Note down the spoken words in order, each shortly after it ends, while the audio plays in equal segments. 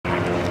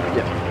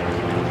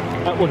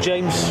Well,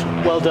 James,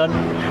 well done.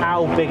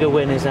 How big a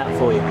win is that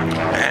for you?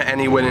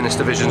 Any win in this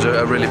division is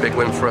a really big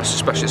win for us,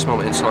 especially at this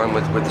moment in time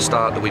with the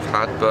start that we've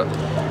had. But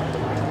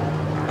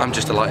I'm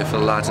just delighted for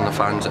the lads and the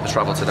fans that have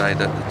travelled today.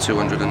 The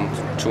 200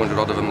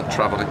 odd of them that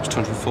travelled. It was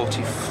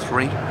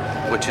 243,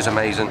 which is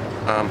amazing.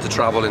 To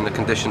travel in the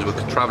conditions we're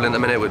travelling at the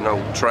minute with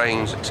no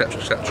trains,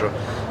 etc., etc.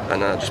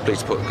 And just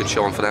pleased to put a good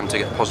show on for them to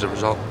get a positive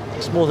result.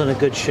 It's more than a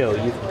good show.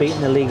 You've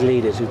beaten the league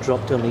leaders who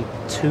dropped only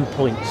 2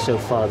 points so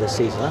far this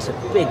season. That's a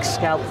big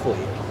scalp for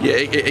you. Yeah,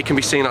 it can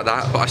be seen like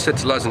that. But I said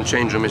to the lads in the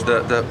change room is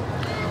that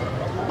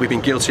we've been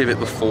guilty of it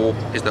before,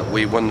 is that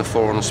we won the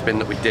 4 on the spin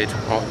that we did,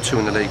 2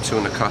 in the league, 2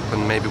 in the cup,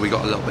 and maybe we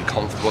got a little bit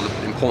comfortable.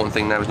 The important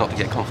thing now is not to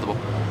get comfortable,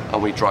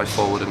 and we drive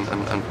forward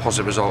and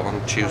positive result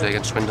on Tuesday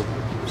against Swindon.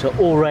 So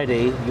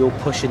already you're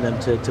pushing them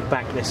to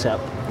back this up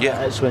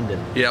at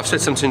Swindon? Yeah, I've said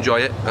to them to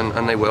enjoy it,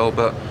 and they will,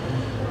 but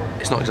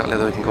it's not exactly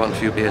that we can go on a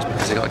few beers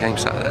because they got a game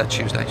Saturday,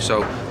 Tuesday.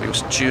 So we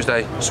got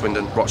Tuesday,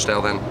 Swindon,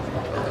 Rochdale then.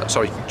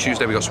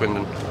 Tuesday we got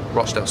Swindon,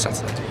 Rochdale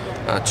Saturday.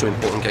 2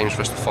 important games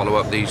for us to follow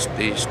up these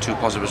 2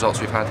 positive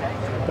results we've had.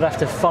 But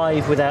after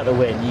 5 without a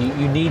win,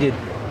 you needed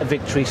a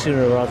victory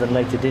sooner rather than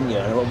later, didn't you?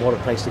 And what a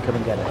place to come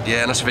and get it.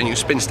 Yeah, and that's the thing, you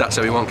spin stats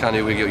every one, can't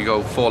you? You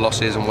go 4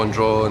 losses and 1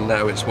 draw, and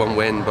now it's 1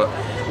 win, but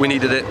we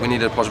needed it, we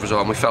needed a positive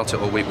result, and we felt it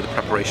all week with the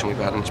preparation we've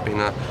had, and it's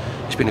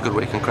been a good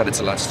week, and credit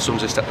to the lads. As soon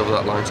as they stepped over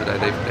that line today,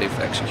 they've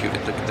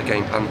executed the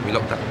game plan that we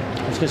looked at.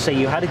 I was going to say,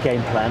 you had a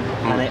game plan,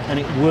 and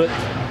it worked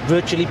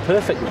virtually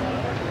perfectly.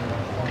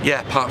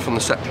 Yeah, apart from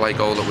the set play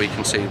goal that we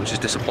conceded, which is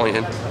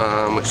disappointing,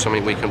 which is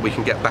something we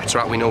can get better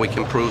at. We know we can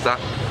improve that,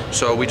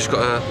 so we just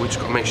got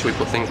to make sure we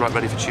put things right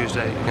ready for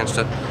Tuesday against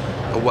a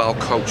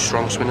well-coached,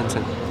 strong Swindon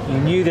team. You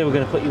knew they were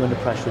going to put you under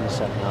pressure in the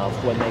second half.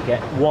 When they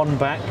get 1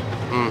 back,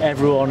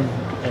 everyone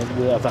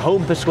of the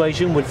home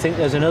persuasion would think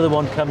there's another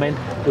one coming.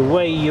 The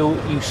way you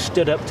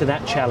stood up to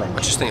that challenge.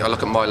 I just think I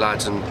look at my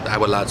lads and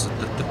our lads.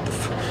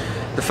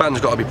 The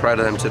fans got to be proud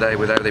of them today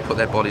with how they put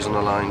their bodies on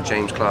the line.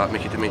 James Clark,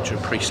 Mickey Dimitri,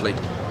 Priestley.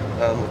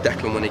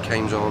 Declan when he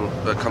comes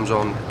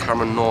on,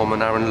 Cameron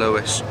Norman, Aaron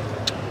Lewis,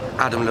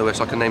 Adam Lewis,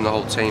 I can name the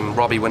whole team,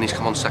 Robbie when he's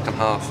come on second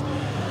half,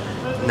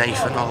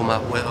 Nathan, Omar,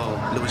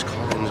 Will, Lewis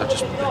Collins,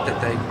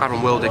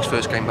 Aaron Wildig's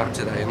first came back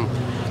today, and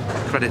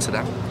credit to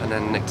them, and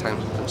then Nick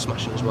Townsend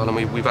smashing as well,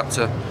 and we've had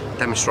to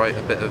demonstrate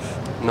a bit of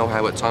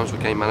know-how at times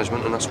with game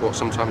management, and that's what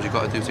sometimes you've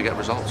got to do to get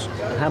results.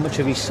 How much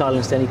have you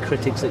silenced any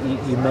critics that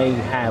you may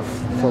have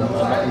from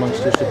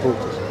amongst your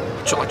supporters?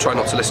 I try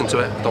not to listen to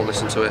it, don't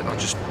listen to it, I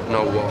just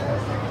know what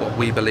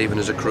we believe in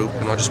as a group,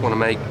 and I just want to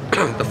make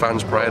the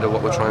fans proud of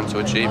what we're trying to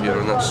achieve here,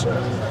 and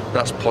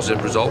that's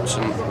positive results,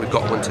 and we've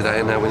got one today,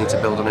 and now we need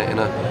to build on it in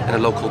a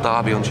local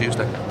derby on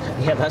Tuesday.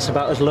 Yeah, that's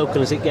about as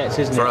local as it gets,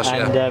 isn't it? For us,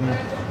 and,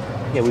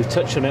 yeah, we've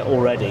touched on it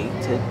already,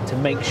 to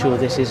make sure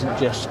this isn't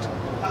just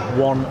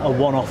a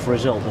one-off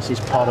result. This is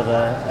part of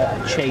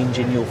a change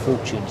in your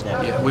fortunes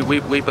now. Yeah,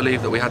 we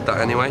believe that we had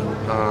that anyway.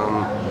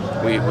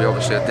 We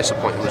obviously had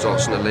disappointing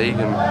results in the league,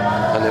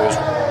 and there was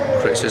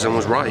criticism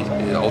was right.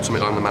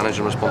 Ultimately, I'm the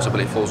manager, and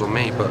responsibility falls on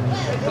me. But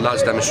the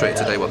lads demonstrated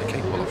today what they're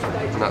capable of,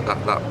 and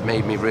that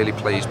made me really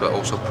pleased, but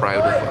also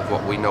proud of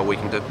what we know we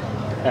can do.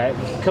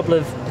 A couple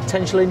of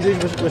potential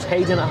injuries. Was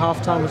Hayden at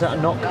half-time? Was that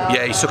a knock?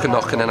 Yeah, he took a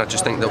knock, and then I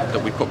just think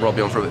that we put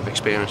Robbie on for a bit of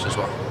experience as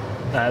well.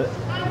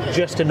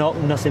 Just a knock,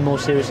 nothing more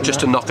serious than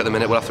just that? a knock at the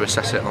minute. We'll have to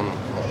assess it on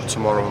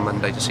tomorrow and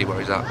Monday to see where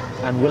he's at.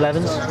 And Will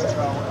Evans?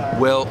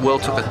 Will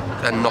took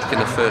a knock in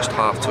the first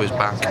half to his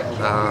back.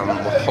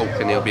 We're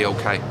hoping he'll be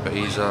okay, but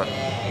you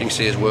can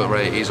see his work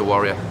rate, he's a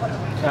warrior.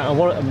 I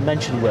want to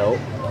mention Will.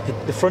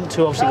 The front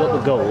 2 obviously got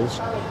the goals,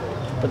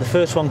 but the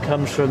first one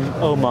comes from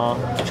Omar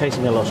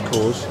chasing a lost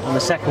cause, and the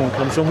second one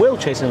comes from Will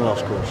chasing a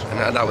lost cause.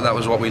 And that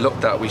was what we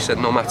looked at. We said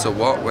no matter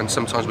what, when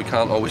sometimes we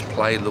can't always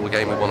play the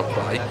game we want to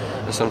play,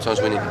 and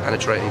sometimes we need to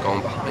penetrate and go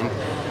on behind,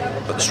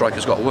 but the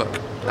striker's got to work.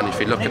 And if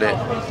you look at it,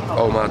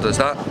 Omar does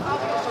that,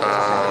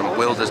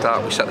 Will does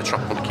that, we set the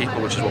trap on the keeper,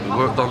 which is what we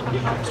worked on,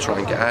 to try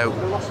and get out,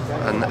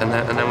 and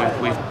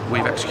then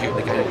we've executed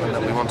the game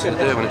that we wanted to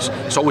do, and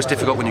it's always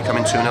difficult when you come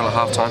in 2-0 at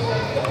half time.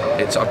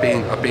 I've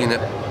been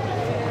at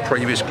a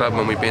previous club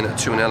when we've been at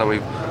 2-0 and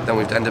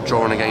we've ended up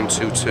drawing a game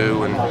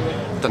 2-2,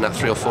 and done that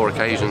 3 or 4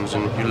 occasions,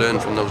 and you learn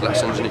from those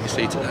lessons, and you can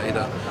see today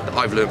that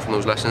I've learned from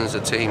those lessons,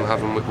 the team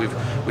have, and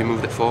we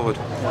moved it forward.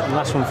 And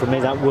last one from me,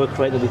 that work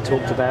rate that we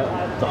talked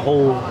about, the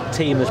whole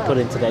team has put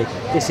in today,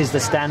 this is the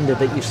standard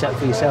that you've set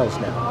for yourselves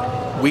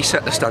now? We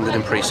set the standard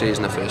in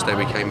pre-season the first day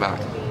we came back.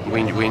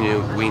 We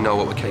know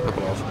what we're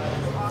capable of.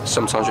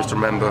 Sometimes you have to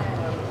remember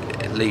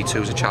League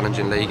 2 is a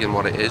challenging league, and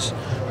what it is,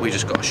 we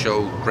just got to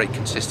show great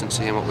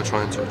consistency in what we're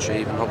trying to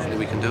achieve, and hopefully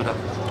we can do that.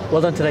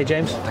 Well done today,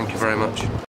 James. Thank you very much.